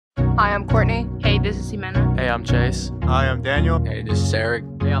Hi, I'm Courtney. Hey, this is Jimena. Hey, I'm Chase. Hi, I'm Daniel. Hey, this is Eric.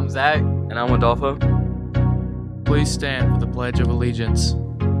 Hey, I'm Zach. And I'm Adolfo. Please stand for the Pledge of Allegiance.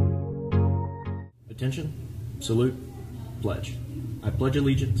 Attention, salute, pledge. I pledge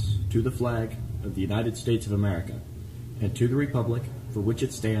allegiance to the flag of the United States of America and to the republic for which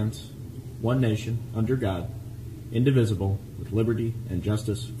it stands, one nation, under God, indivisible, with liberty and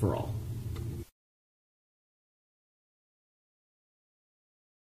justice for all.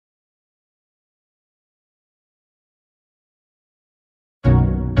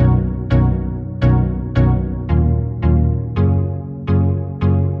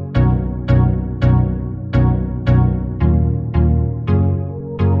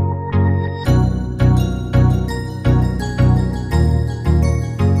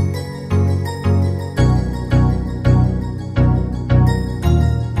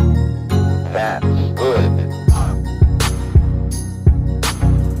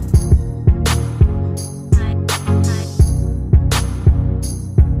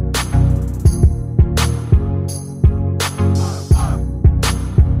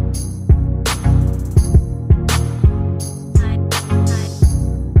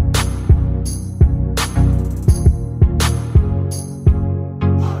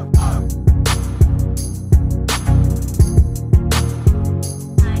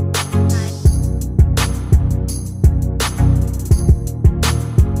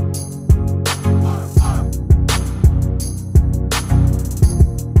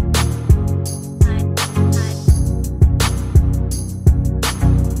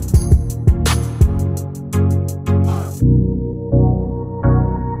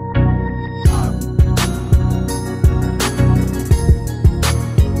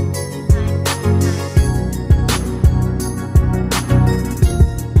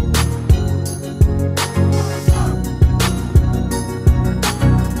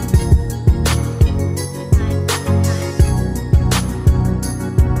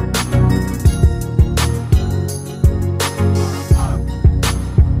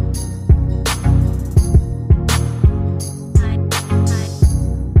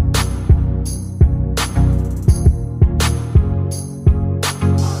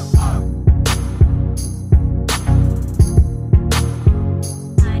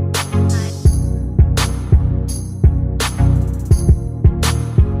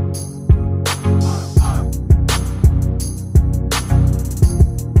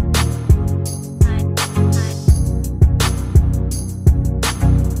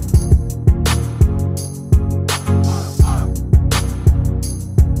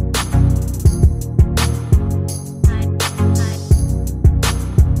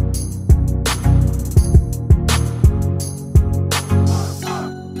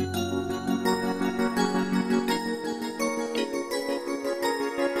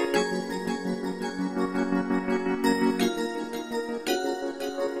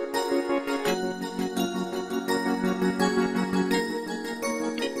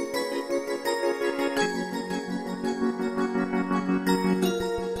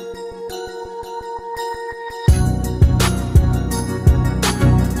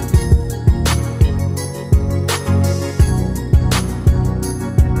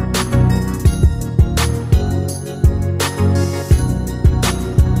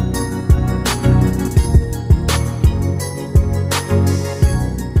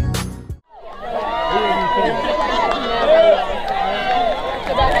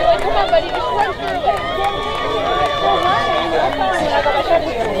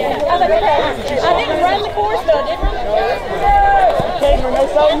 I didn't run the course though, didn't I? Okay, you know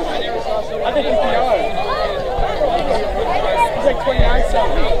something? I think it's PR. He's like 29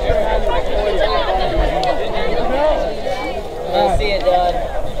 something. We'll see it done.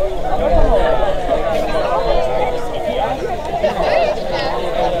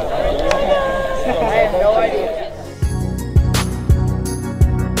 I have no idea.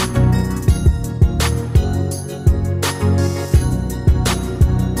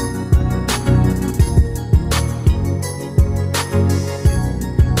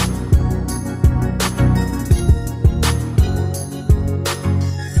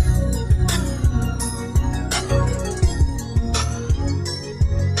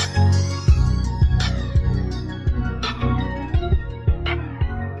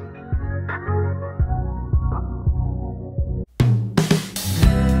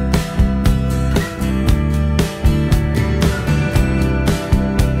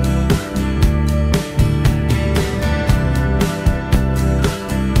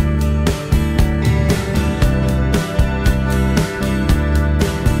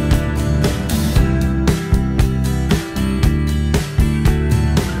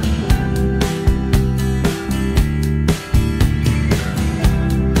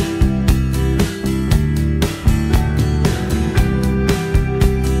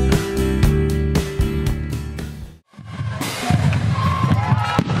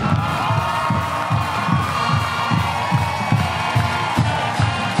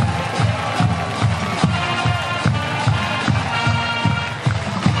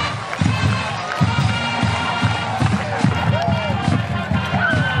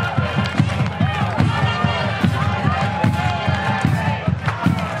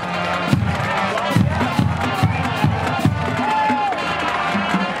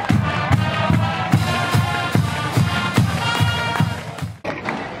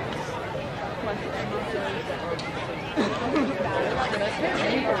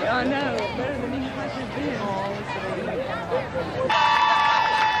 I know, better than any question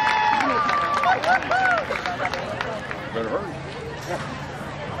Better hurry.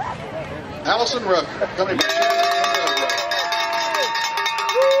 Allison Rucker, coming by.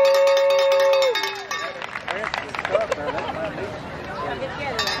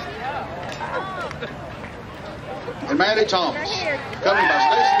 And Maddie Thomas, coming by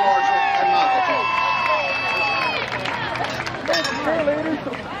Stacy Marshall and Michael Thomas.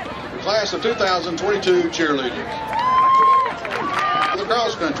 Class of 2022 cheerleaders. The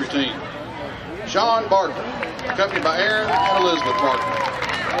cross country team, Sean Barker, accompanied by Aaron and Elizabeth Barker.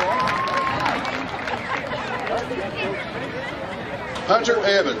 Hunter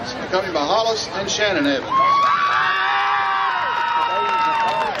Evans, accompanied by Hollis and Shannon Evans.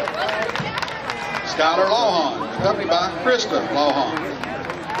 Skylar Lawhon, accompanied by Krista Lawhon.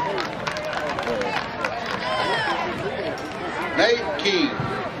 Nate King,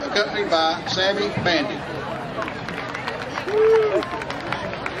 accompanied by Sammy Bandy.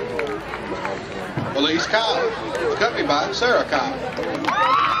 Elise Kyle, accompanied by Sarah Kyle.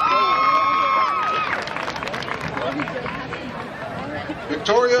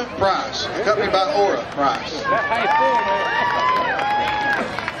 Victoria Price, accompanied by Aura Price.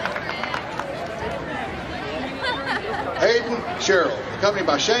 Hayden Sherrill, accompanied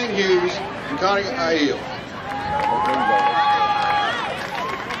by Shane Hughes and Connie Aiel.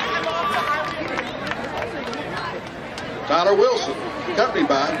 Tyler Wilson, accompanied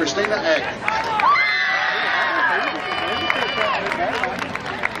by Christina Atkins.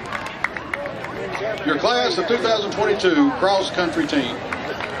 Your class of 2022 cross-country team.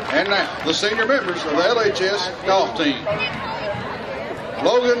 And now, the senior members of the LHS golf team.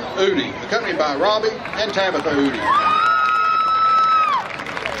 Logan Udi, accompanied by Robbie and Tabitha Udi.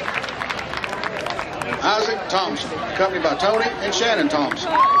 Isaac Thompson, accompanied by Tony and Shannon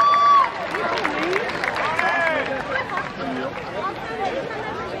Thompson.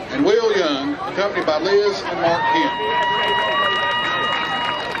 And Will Young, accompanied by Liz and Mark Kemp.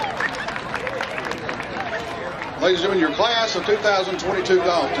 Ladies and gentlemen, your class of 2022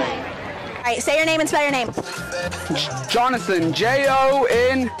 golf team. All right, say your name and spell your name. Jonathan,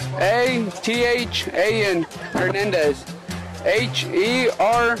 Jonathan Hernandez, Hernandez.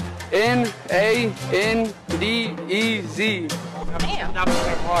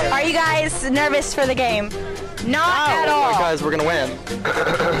 Are you guys nervous for the game? Not at all. Because we're gonna win.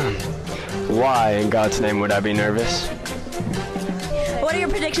 Why in God's name would I be nervous? What are your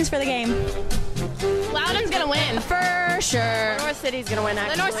predictions for the game? Loudon's gonna win. For sure. North City's gonna win,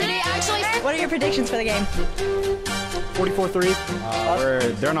 actually. The North City, actually. What are your predictions for the game? 44-3.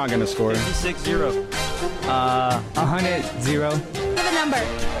 They're not going to score. 56-0. 100-0. Give a number.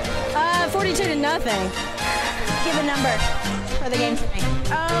 42-0. Give a number for the game tonight.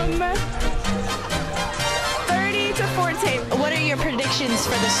 30-14. What are your predictions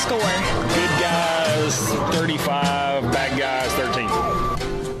for the score? Good guys, 35. Bad guys, 13.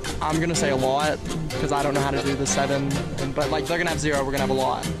 I'm going to say a lot because I don't know how to do the 7. But, like, they're going to have 0. We're going to have a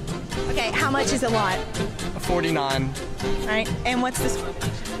lot. Okay, how much is a lot? 49. All right, and what's the score?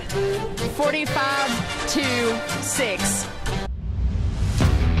 45-6.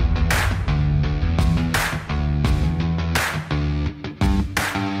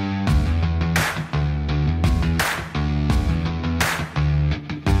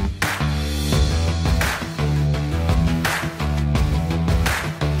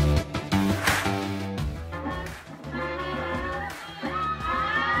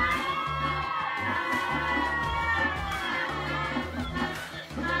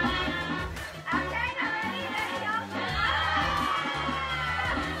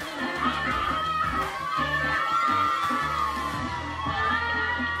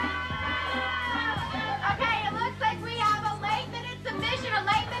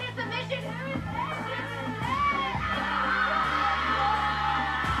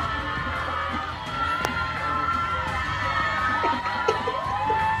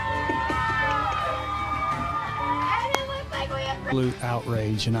 Absolute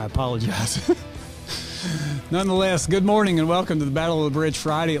outrage, and I apologize. Nonetheless, good morning and welcome to the Battle of the Bridge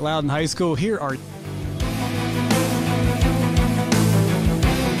Friday at Loudon High School. Here are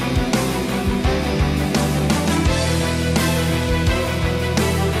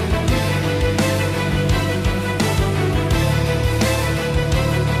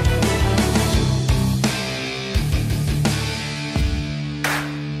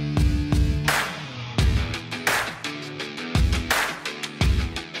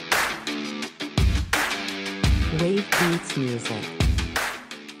Wave Beats Music.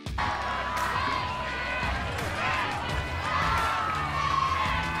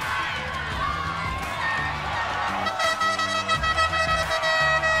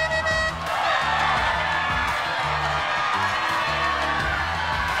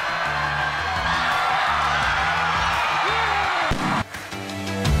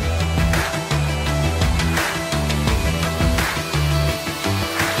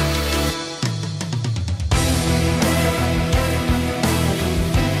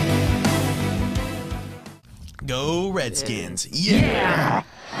 Go Redskins. Yeah!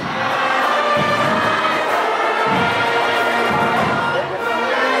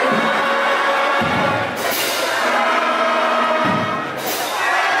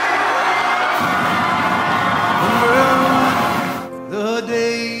 The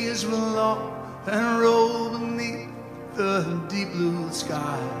days were long and rolled beneath the deep blue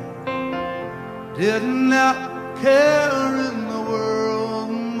sky. Didn't have a care in the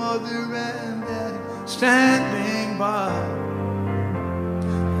world, mother and daddy standing by.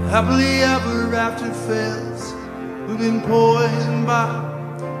 Happily ever after fails, we've been poisoned by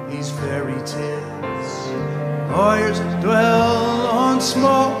these fairy tales. Lawyers dwell on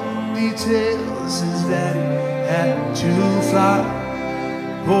small details, his daddy had to fly.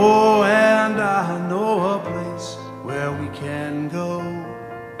 Oh, and I know a place where we can go,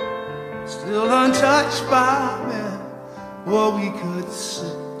 still untouched by men, where we could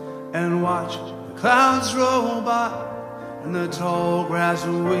sit and watch the clouds roll by, and the tall grass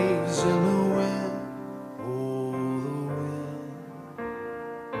waves in the wind. Oh, the wind.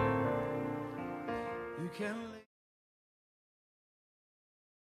 You can live.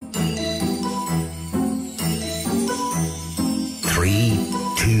 3,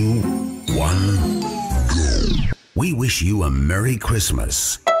 2, 1, go. We wish you a Merry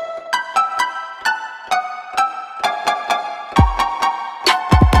Christmas.